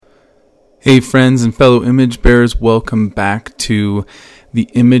Hey friends and fellow image bearers, welcome back to the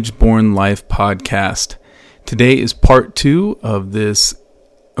Image Born Life podcast. Today is part 2 of this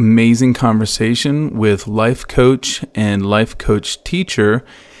amazing conversation with life coach and life coach teacher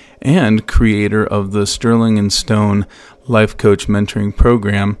and creator of the Sterling and Stone Life Coach Mentoring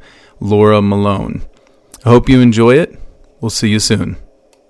Program, Laura Malone. I hope you enjoy it. We'll see you soon.